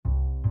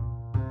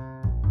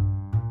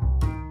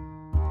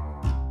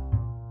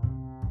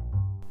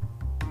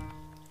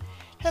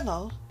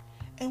Hello,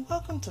 and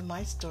welcome to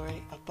my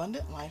story,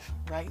 Abundant Life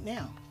Right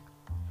Now.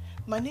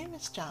 My name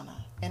is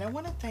Jana, and I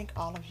want to thank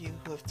all of you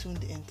who have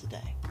tuned in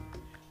today.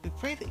 We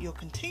pray that you'll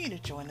continue to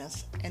join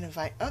us and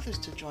invite others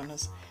to join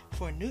us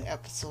for a new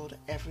episode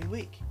every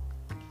week.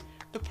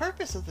 The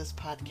purpose of this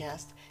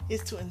podcast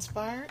is to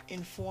inspire,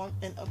 inform,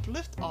 and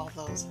uplift all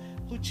those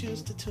who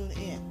choose to tune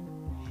in.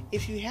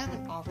 If you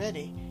haven't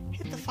already,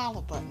 hit the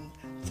follow button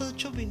so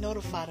that you'll be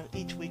notified of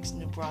each week's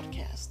new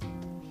broadcast.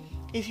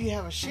 If you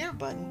have a share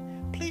button,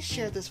 please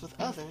share this with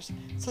others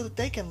so that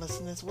they can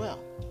listen as well.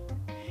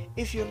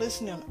 If you're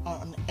listening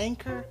on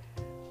Anchor,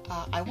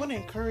 I want to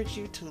encourage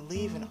you to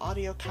leave an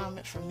audio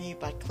comment for me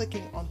by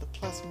clicking on the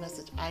plus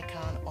message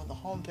icon on the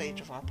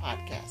homepage of our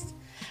podcast.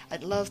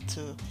 I'd love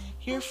to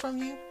hear from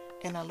you,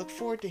 and I look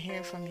forward to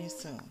hearing from you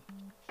soon.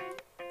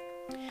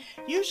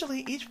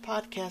 Usually, each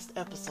podcast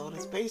episode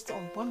is based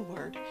on one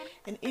word,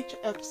 and each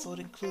episode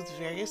includes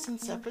various and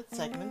separate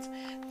segments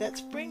that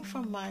spring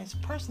from my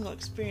personal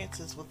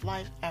experiences with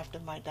life after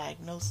my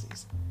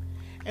diagnosis.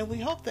 And we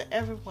hope that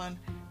everyone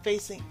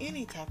facing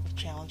any type of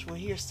challenge will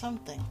hear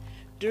something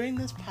during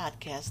this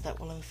podcast that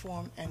will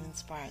inform and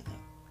inspire them.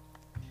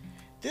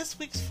 This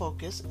week's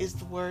focus is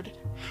the word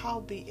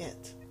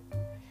howbeit,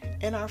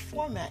 and our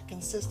format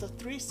consists of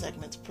 3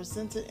 segments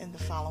presented in the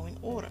following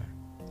order: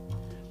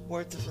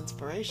 Words of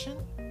Inspiration,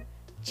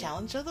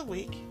 Challenge of the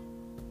Week,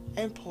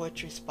 and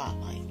Poetry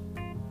Spotlight.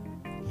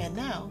 And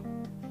now,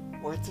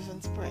 Words of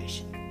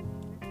Inspiration.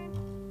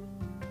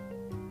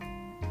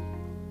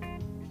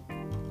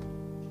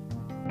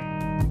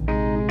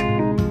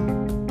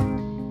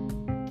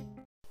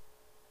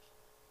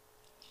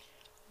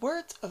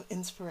 Words of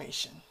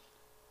Inspiration.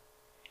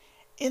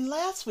 In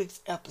last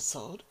week's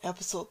episode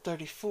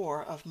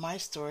 34 of my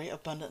story,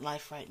 Abundant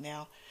Life Right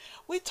Now,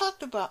 we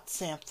talked about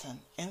Samson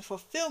and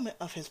fulfillment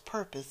of his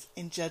purpose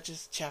in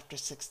Judges chapter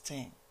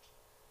 16.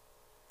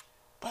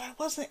 But I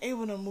wasn't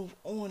able to move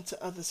on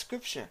to other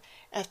scripture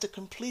after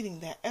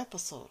completing that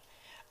episode.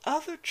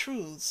 Other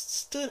truths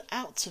stood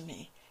out to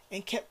me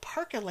and kept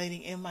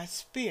percolating in my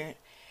spirit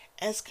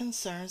as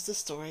concerns the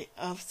story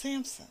of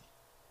Samson.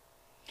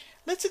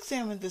 Let's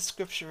examine this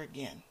scripture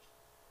again.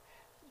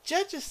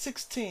 Judges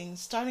 16,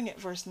 starting at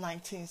verse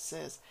 19,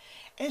 says,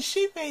 "And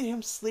she made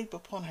him sleep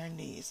upon her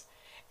knees,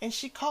 and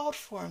she called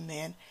for a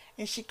man,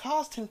 and she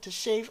caused him to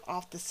shave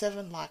off the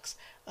 7 locks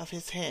of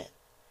his head.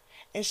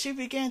 And she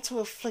began to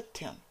afflict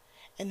him,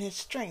 and his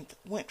strength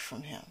went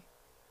from him."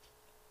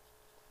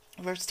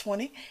 Verse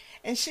 20,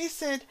 "And she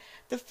said,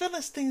 The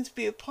Philistines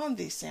be upon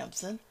thee,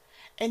 Samson.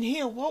 And he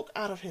awoke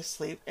out of his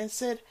sleep, and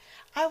said,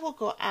 I will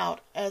go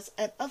out as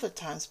at other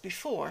times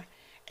before,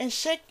 and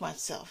shake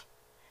myself.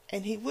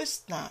 And he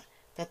wist not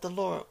that the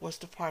Lord was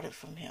departed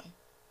from him.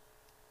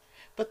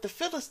 But the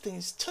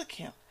Philistines took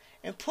him,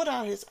 and put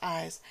out his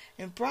eyes,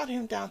 and brought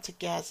him down to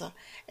Gaza,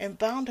 and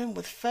bound him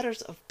with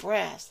fetters of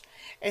brass,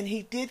 and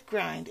he did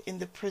grind in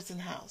the prison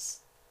house."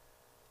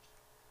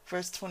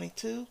 Verse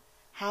 22,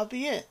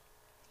 "Howbeit,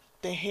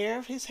 the hair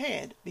of his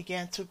head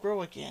began to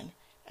grow again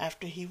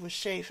after he was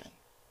shaven."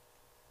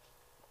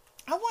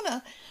 I want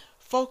to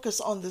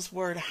focus on this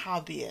word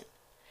howbeit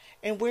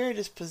and where it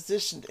is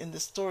positioned in the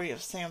story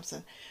of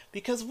Samson,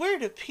 because where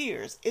it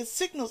appears, it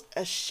signals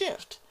a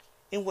shift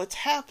in what's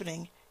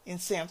happening in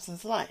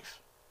Samson's life.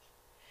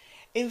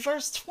 In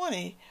verse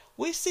 20,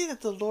 we see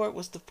that the Lord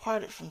was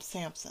departed from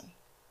Samson.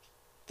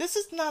 This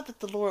is not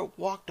that the Lord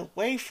walked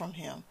away from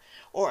him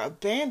or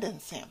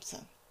abandoned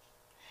Samson.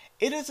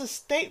 It is a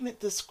statement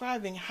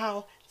describing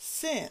how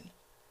sin,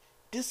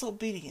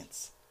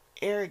 disobedience,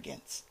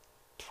 arrogance,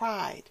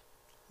 pride,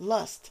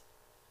 lust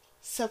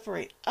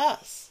separate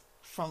us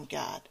from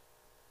God,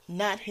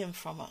 not him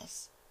from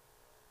us.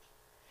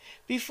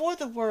 Before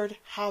the word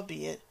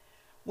howbeit,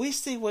 we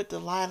see what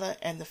Delilah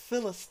and the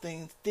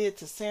Philistines did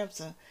to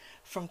Samson,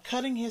 from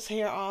cutting his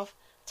hair off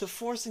to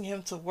forcing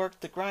him to work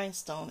the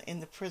grindstone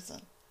in the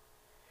prison.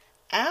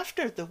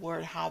 After the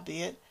word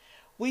howbeit,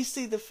 we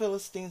see the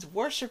Philistines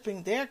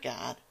worshiping their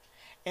God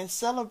and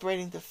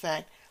celebrating the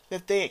fact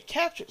that they had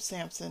captured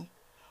Samson,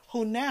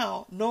 who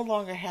now no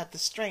longer had the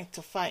strength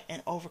to fight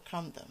and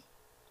overcome them.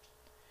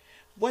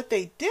 What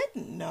they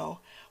didn't know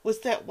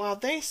was that while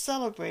they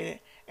celebrated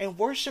and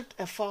worshipped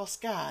a false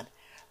god,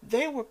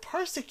 they were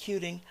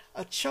persecuting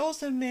a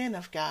chosen man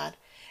of God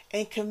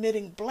and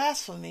committing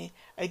blasphemy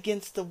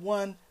against the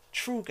one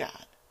true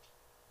God.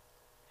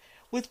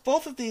 With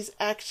both of these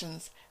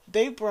actions,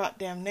 they brought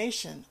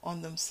damnation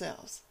on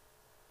themselves.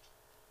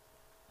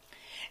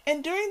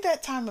 And during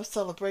that time of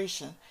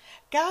celebration,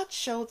 God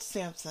showed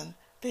Samson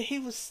that he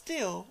was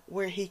still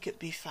where he could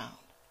be found.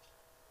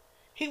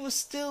 He was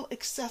still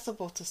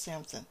accessible to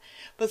Samson,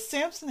 but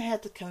Samson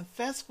had to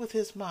confess with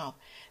his mouth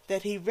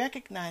that he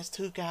recognized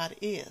who God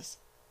is.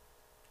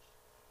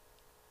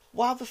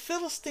 While the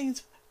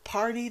Philistines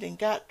partied and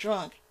got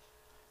drunk,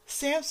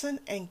 Samson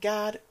and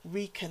God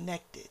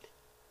reconnected.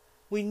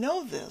 We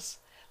know this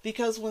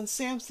because when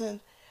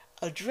Samson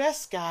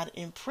addressed God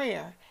in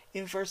prayer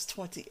in verse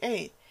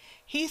 28,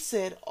 he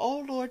said, "O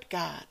Lord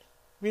God,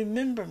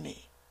 remember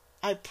me,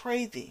 I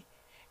pray thee,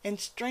 and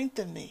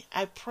strengthen me.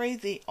 I pray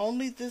thee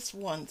only this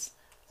once,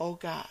 O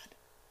God.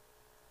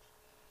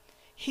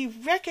 He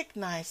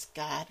recognized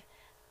God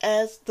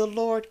as the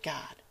Lord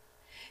God.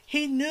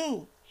 He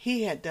knew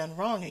he had done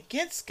wrong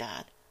against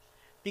God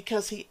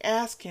because he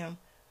asked him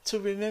to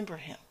remember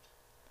him.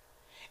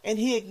 And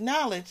he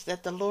acknowledged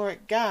that the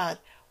Lord God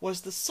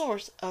was the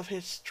source of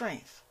his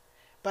strength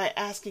by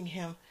asking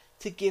him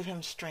to give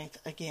him strength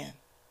again.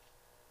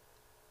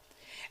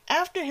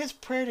 After his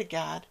prayer to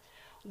God,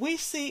 we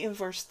see in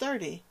verse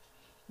 30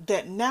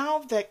 that now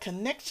that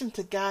connection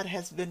to God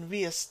has been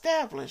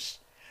reestablished,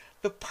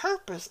 the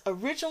purpose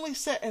originally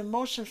set in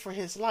motion for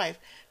his life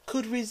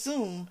could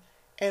resume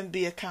and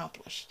be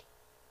accomplished.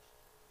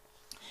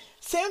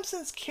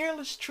 Samson's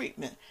careless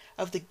treatment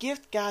of the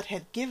gift God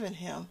had given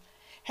him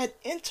had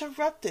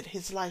interrupted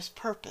his life's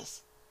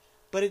purpose,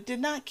 but it did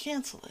not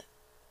cancel it.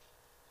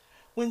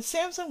 When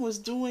Samson was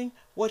doing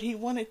what he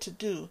wanted to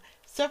do,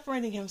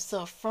 separating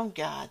himself from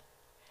God,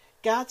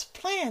 God's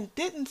plan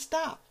didn't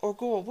stop or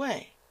go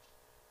away.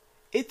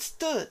 It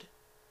stood,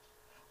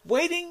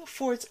 waiting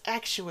for its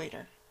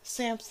actuator,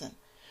 Samson,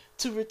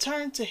 to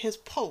return to his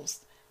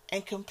post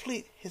and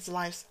complete his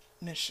life's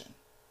mission.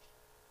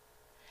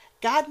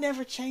 God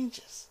never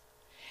changes,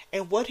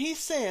 and what he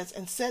says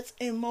and sets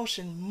in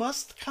motion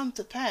must come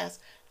to pass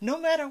no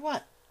matter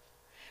what.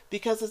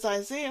 Because as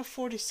Isaiah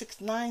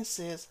 46:9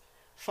 says,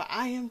 "For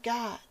I am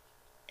God,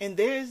 and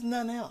there is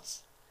none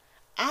else.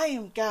 I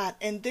am God,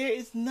 and there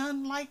is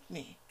none like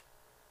me,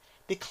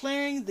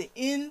 declaring the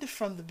end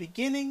from the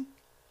beginning,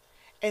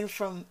 and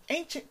from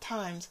ancient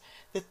times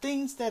the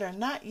things that are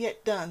not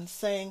yet done,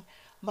 saying,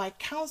 My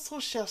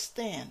counsel shall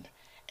stand,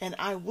 and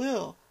I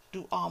will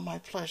do all my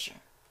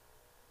pleasure."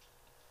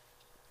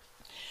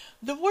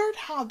 The word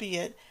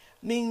howbeit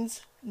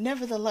means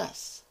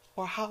nevertheless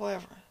or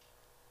however.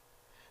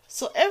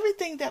 So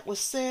everything that was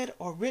said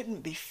or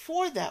written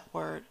before that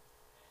word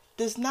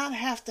does not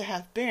have to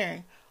have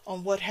bearing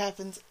on what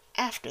happens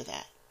after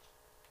that.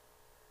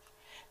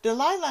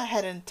 Delilah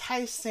had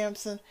enticed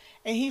Samson,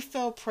 and he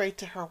fell prey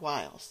to her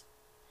wiles.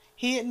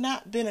 He had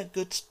not been a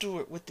good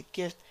steward with the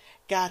gift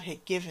God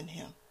had given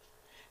him,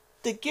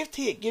 the gift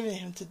he had given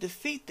him to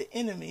defeat the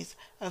enemies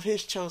of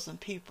his chosen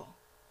people.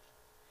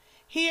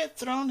 He had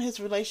thrown his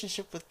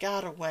relationship with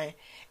God away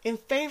in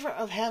favor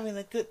of having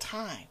a good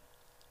time,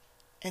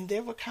 and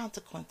there were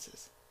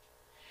consequences.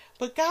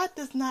 But God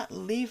does not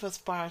leave us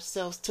by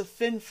ourselves to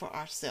fend for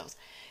ourselves.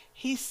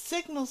 He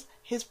signals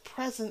his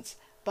presence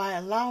by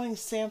allowing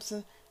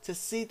Samson to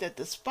see that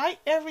despite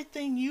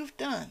everything you've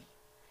done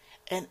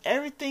and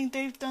everything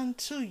they've done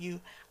to you,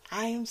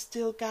 I am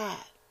still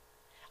God.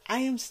 I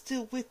am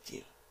still with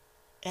you,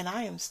 and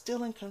I am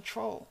still in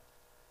control.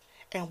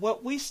 And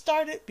what we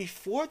started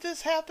before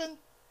this happened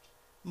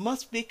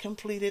must be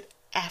completed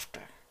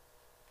after.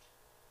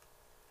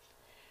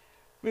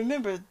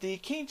 Remember, the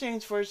King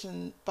James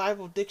Version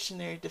Bible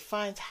Dictionary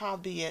defines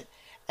howbeit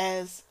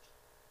as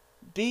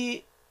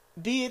be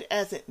it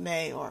as it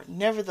may, or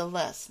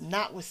nevertheless,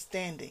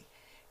 notwithstanding,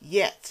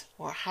 yet,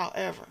 or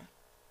however.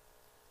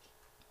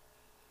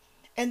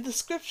 And the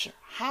scripture,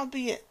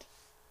 howbeit,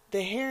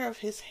 the hair of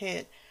his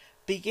head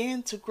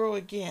began to grow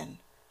again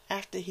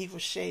after he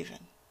was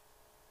shaven.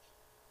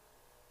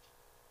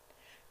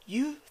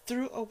 You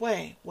threw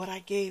away what I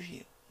gave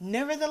you.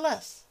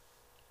 Nevertheless,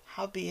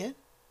 howbeit,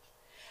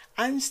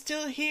 I'm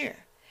still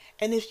here,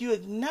 and if you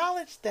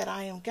acknowledge that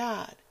I am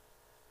God,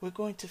 we're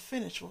going to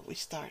finish what we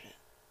started.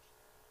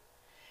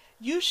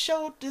 You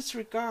showed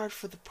disregard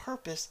for the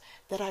purpose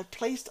that I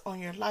placed on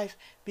your life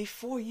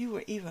before you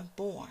were even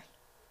born.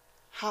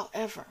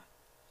 However,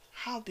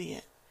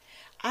 howbeit,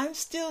 I'm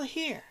still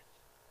here,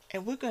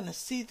 and we're going to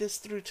see this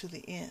through to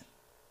the end.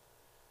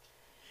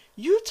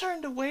 You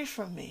turned away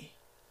from me,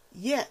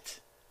 yet,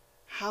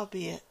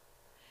 howbeit,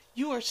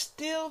 you are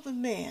still the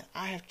man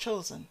I have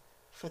chosen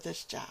for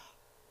this job.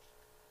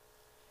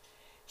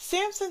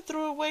 Samson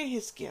threw away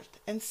his gift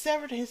and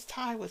severed his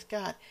tie with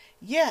God,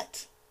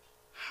 yet,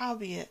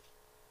 howbeit,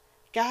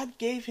 God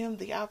gave him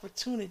the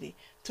opportunity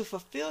to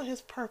fulfill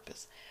his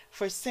purpose,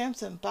 for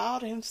Samson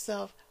bowed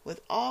himself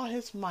with all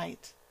his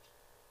might,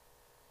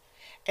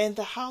 and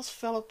the house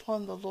fell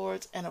upon the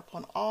lords and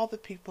upon all the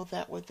people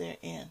that were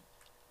therein.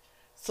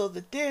 So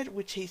the dead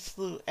which he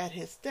slew at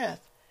his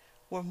death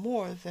were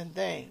more than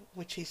they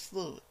which he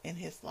slew in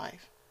his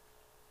life.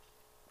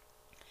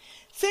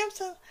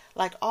 Samson,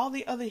 like all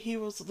the other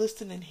heroes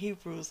listed in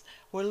Hebrews,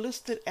 were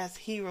listed as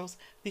heroes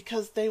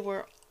because they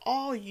were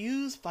all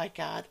used by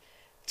God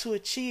to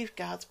achieve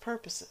God's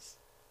purposes.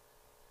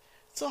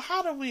 So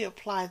how do we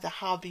apply the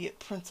howbeit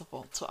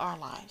principle to our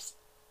lives?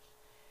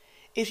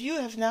 If you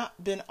have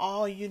not been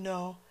all you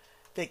know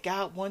that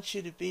God wants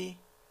you to be,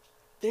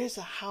 there's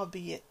a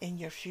howbeit in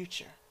your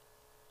future,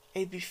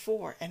 a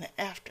before and an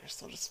after,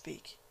 so to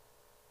speak.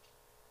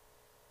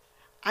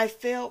 I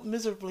failed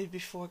miserably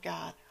before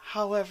God.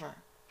 However,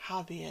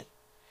 howbeit,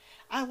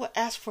 I will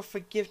ask for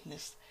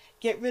forgiveness,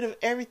 get rid of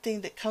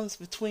everything that comes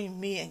between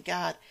me and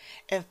God,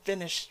 and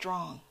finish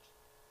strong.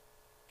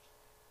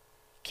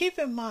 Keep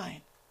in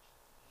mind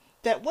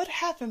that what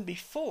happened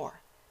before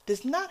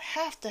does not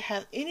have to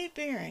have any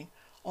bearing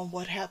on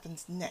what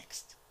happens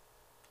next.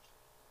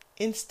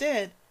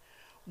 Instead,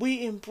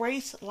 we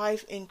embrace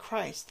life in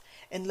Christ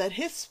and let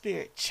His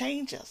Spirit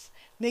change us,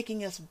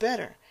 making us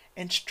better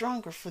and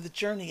stronger for the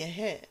journey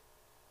ahead.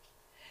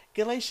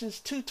 Galatians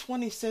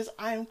 2:20 says,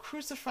 I am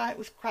crucified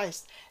with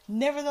Christ,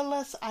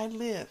 nevertheless I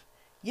live,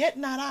 yet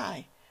not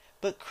I,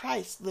 but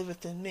Christ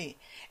liveth in me.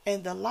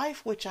 And the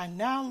life which I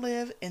now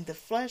live in the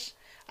flesh,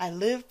 I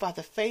live by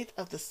the faith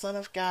of the Son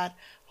of God,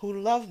 who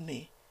loved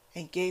me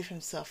and gave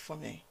himself for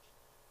me.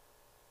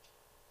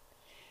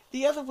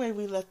 The other way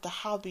we let the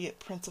howbeit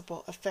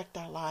principle affect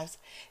our lives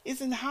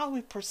is in how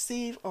we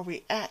perceive or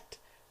react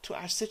to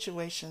our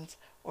situations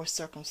or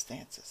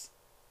circumstances.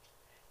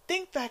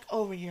 Think back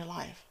over your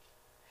life.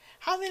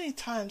 How many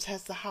times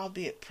has the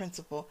howbeit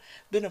principle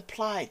been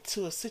applied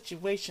to a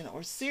situation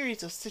or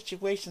series of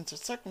situations or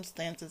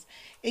circumstances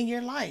in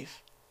your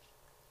life?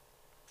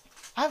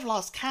 I've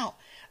lost count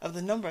of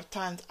the number of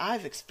times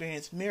I've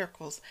experienced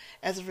miracles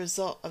as a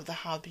result of the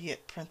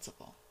howbeit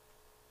principle.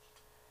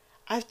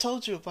 I've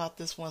told you about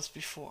this once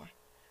before,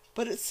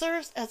 but it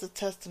serves as a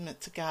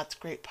testament to God's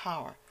great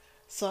power,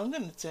 so I'm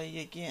going to tell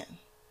you again.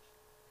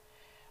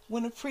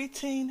 When a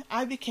preteen,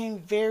 I became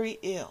very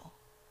ill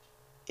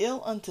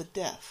unto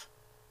death.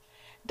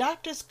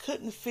 Doctors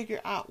couldn't figure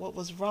out what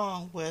was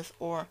wrong with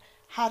or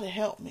how to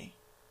help me.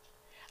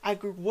 I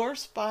grew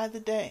worse by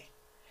the day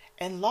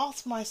and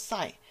lost my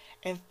sight,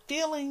 and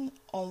feeling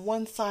on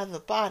one side of the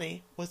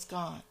body was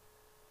gone.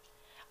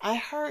 I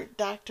heard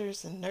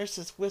doctors and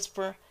nurses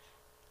whisper,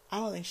 I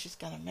don't think she's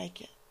going to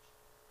make it.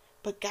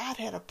 But God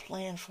had a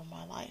plan for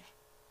my life,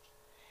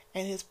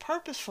 and His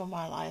purpose for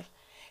my life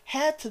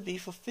had to be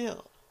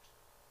fulfilled.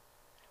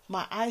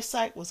 My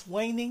eyesight was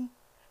waning,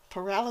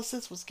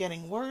 paralysis was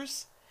getting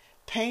worse,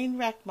 pain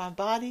racked my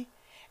body,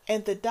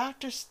 and the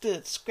doctors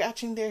stood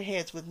scratching their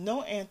heads with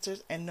no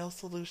answers and no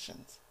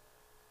solutions.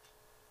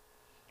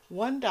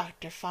 One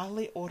doctor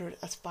finally ordered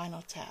a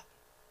spinal tap,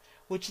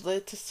 which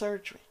led to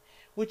surgery,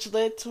 which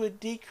led to a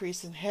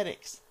decrease in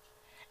headaches,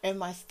 and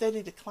my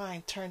steady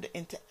decline turned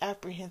into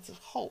apprehensive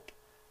hope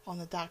on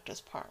the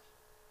doctor's part.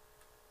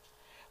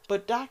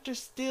 But doctors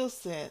still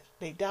said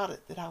they doubted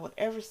that I would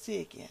ever see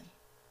again.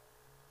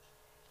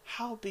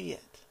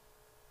 Howbeit,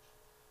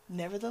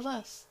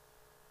 nevertheless,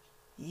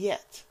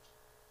 yet,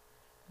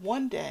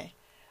 one day,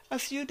 a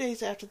few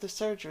days after the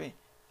surgery,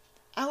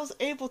 I was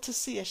able to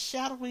see a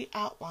shadowy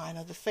outline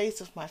of the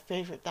face of my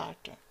favorite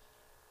doctor.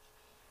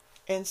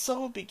 And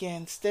so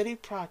began steady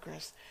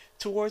progress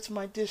towards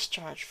my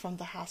discharge from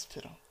the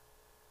hospital.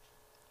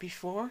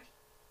 Before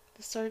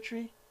the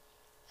surgery,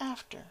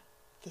 after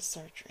the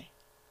surgery.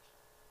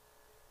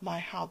 My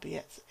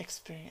howbeit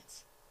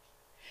experience.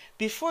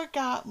 Before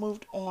God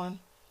moved on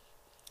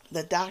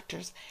the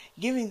doctors,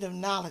 giving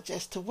them knowledge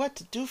as to what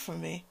to do for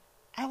me,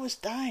 I was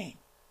dying.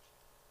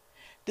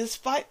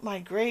 Despite my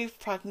grave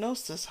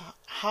prognosis,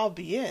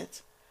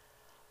 howbeit,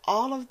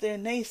 all of their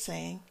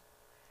naysaying,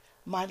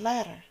 my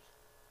latter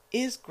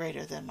is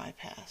greater than my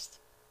past.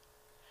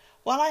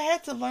 While I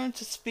had to learn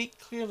to speak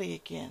clearly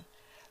again,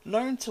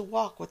 learn to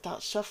walk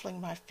without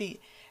shuffling my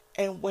feet,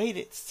 and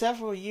waited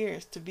several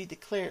years to be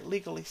declared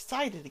legally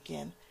sighted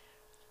again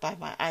by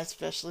my eye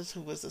specialist,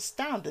 who was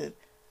astounded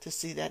to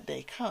see that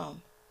day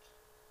come.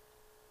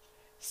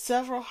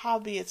 Several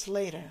howbeits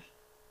later,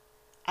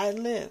 I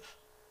live,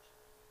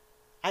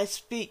 I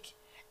speak,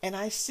 and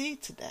I see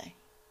today.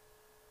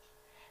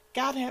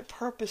 God had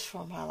purpose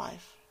for my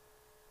life.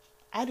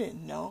 I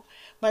didn't know.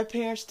 My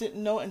parents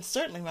didn't know, and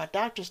certainly my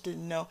doctors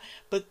didn't know.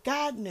 But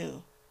God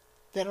knew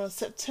that on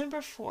September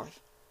 4th,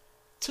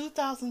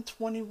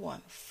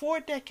 2021, 4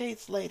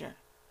 decades later,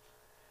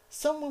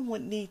 someone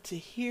would need to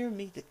hear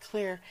me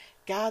declare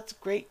God's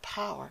great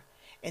power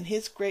and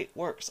His great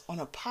works on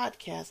a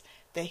podcast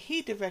that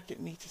He directed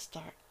me to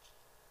start.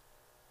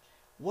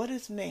 What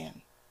is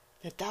man,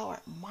 that thou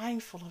art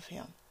mindful of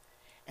him,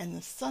 and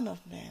the Son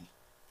of Man,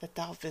 that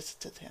thou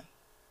visiteth him?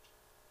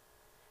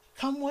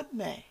 Come what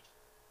may,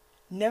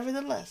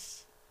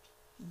 nevertheless,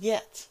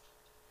 yet,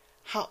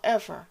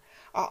 however,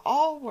 are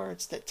all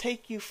words that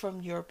take you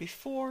from your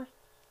before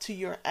to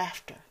your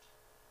after,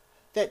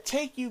 that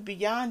take you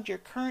beyond your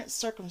current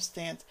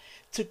circumstance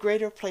to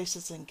greater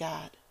places in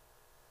God.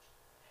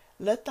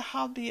 Let the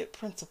howbeit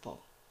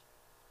principle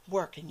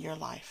work in your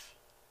life.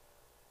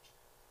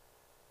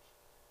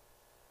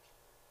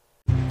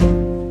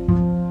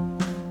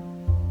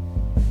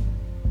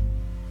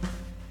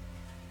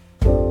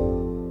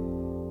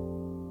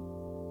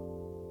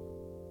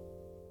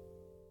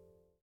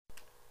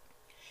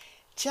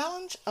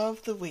 Challenge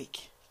of the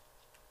week.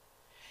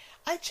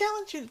 I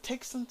challenge you to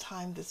take some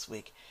time this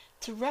week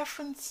to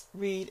reference,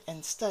 read,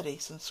 and study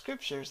some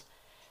scriptures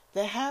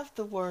that have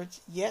the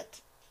words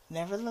yet,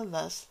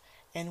 nevertheless,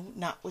 and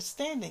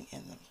notwithstanding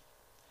in them.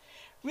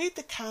 Read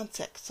the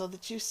context so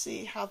that you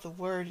see how the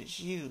word is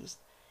used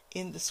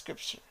in the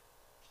scripture.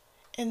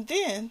 And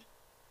then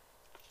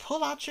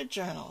pull out your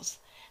journals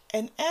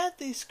and add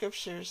these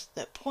scriptures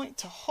that point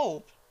to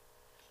hope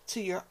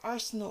to your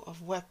arsenal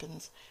of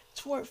weapons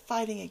toward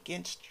fighting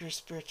against your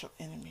spiritual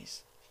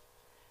enemies.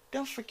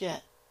 Don't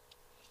forget,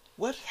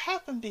 what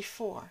happened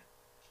before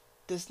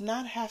does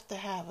not have to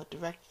have a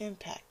direct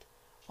impact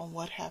on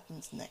what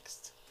happens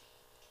next.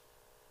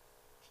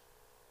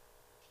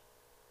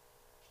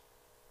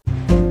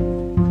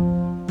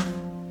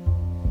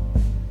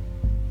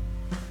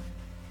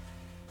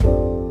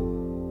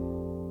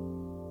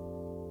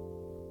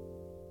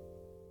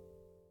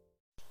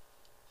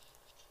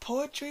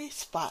 Poetry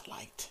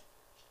Spotlight.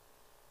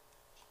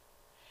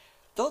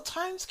 Though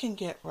times can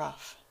get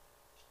rough,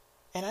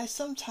 and I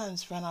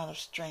sometimes run out of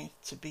strength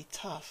to be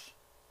tough,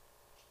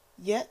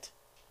 yet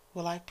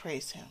will I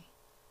praise Him.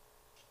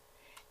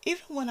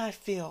 Even when I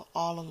feel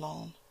all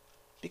alone,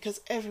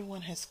 because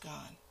everyone has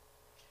gone,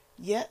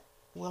 yet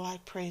will I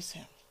praise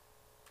Him.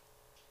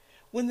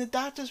 When the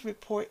doctor's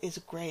report is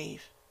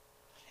grave,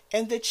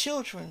 and the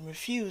children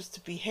refuse to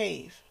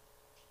behave,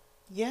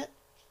 yet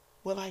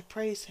will I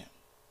praise Him.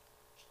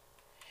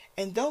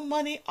 And though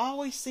money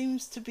always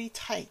seems to be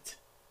tight,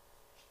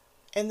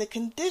 and the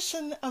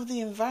condition of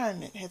the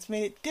environment has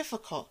made it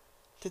difficult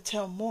to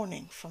tell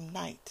morning from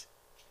night,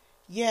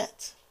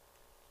 yet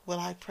will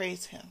I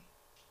praise Him.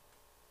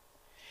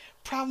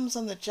 Problems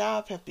on the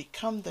job have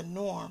become the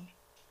norm,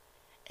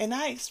 and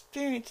I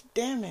experience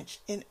damage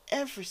in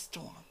every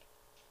storm,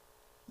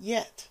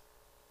 yet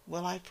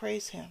will I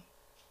praise Him.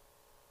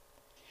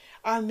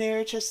 Our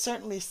marriage has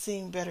certainly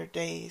seen better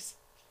days.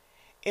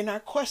 In our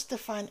quest to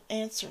find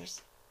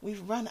answers,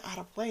 we've run out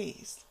of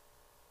ways,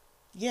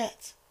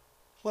 yet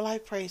will I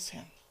praise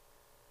Him.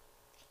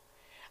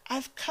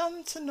 I've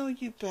come to know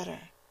You better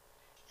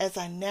as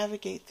I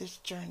navigate this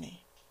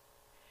journey.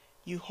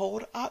 You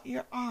hold out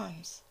Your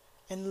arms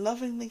and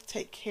lovingly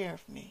take care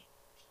of me,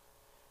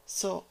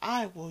 so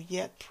I will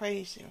yet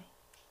praise You.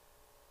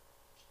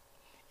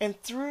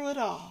 And through it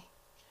all,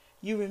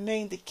 You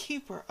remain the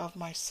keeper of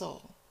my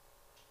soul.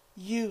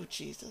 You,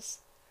 Jesus,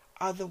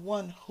 are the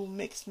one who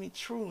makes me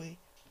truly,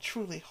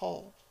 truly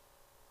whole.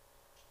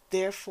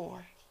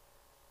 Therefore,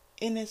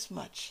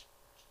 inasmuch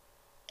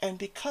and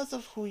because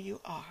of who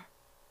You are,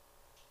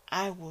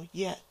 I will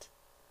yet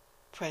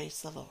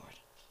praise the Lord.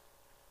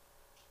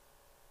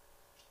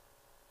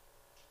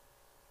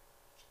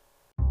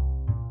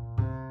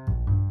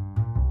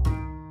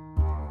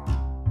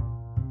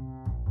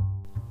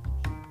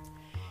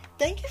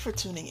 Thank you for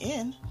tuning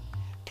in.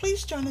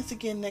 Please join us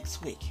again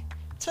next week.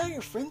 Tell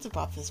your friends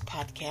about this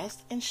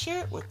podcast and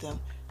share it with them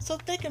so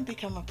they can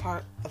become a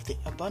part of the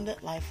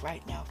Abundant Life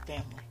Right Now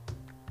family.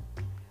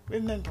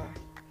 Remember,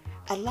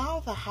 allow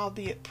the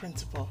howbeit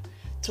principle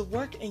to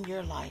work in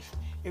your life,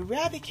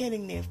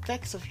 eradicating the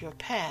effects of your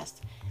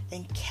past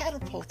and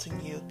catapulting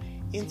you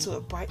into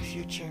a bright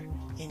future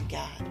in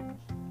God.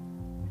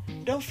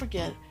 Don't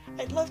forget,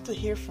 I'd love to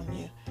hear from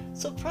you,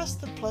 so press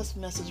the plus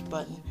message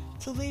button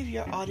to leave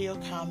your audio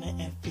comment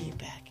and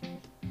feedback.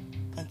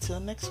 Until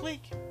next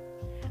week,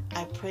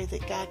 I pray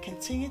that God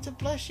continue to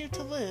bless you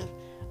to live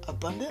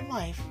abundant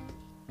life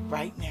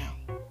right now.